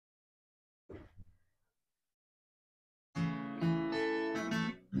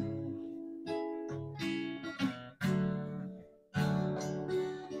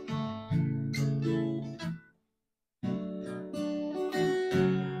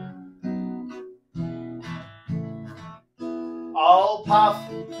Puff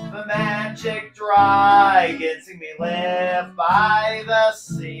the magic dragon, sing me live by the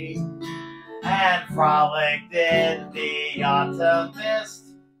sea, and frolicked in the autumn mist,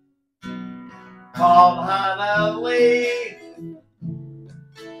 called Honolulu.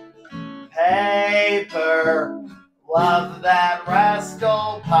 Paper, love that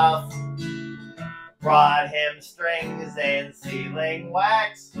rascal Puff, brought him strings and sealing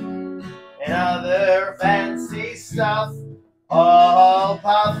wax and other fancy stuff. Oh,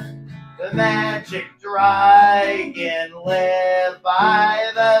 Puff, the magic dragon, lived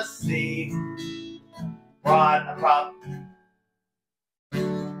by the sea, brought a Puff,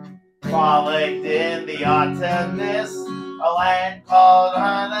 frolicked in the autumn mist, a land called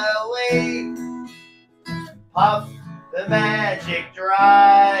Honolulu. Puff, the magic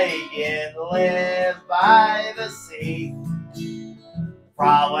dragon, lived by the sea,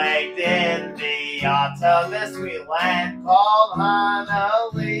 frolicked in the autumn mist, sweet land called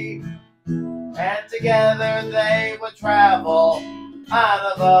Honolulu. And together they would travel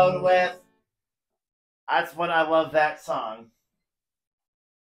on a boat with. That's when I love that song.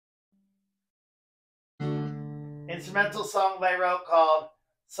 Instrumental song they wrote called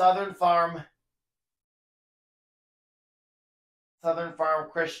Southern Farm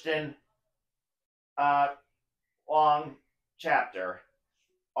Christian long chapter.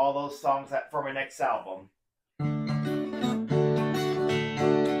 All those songs that for my next album.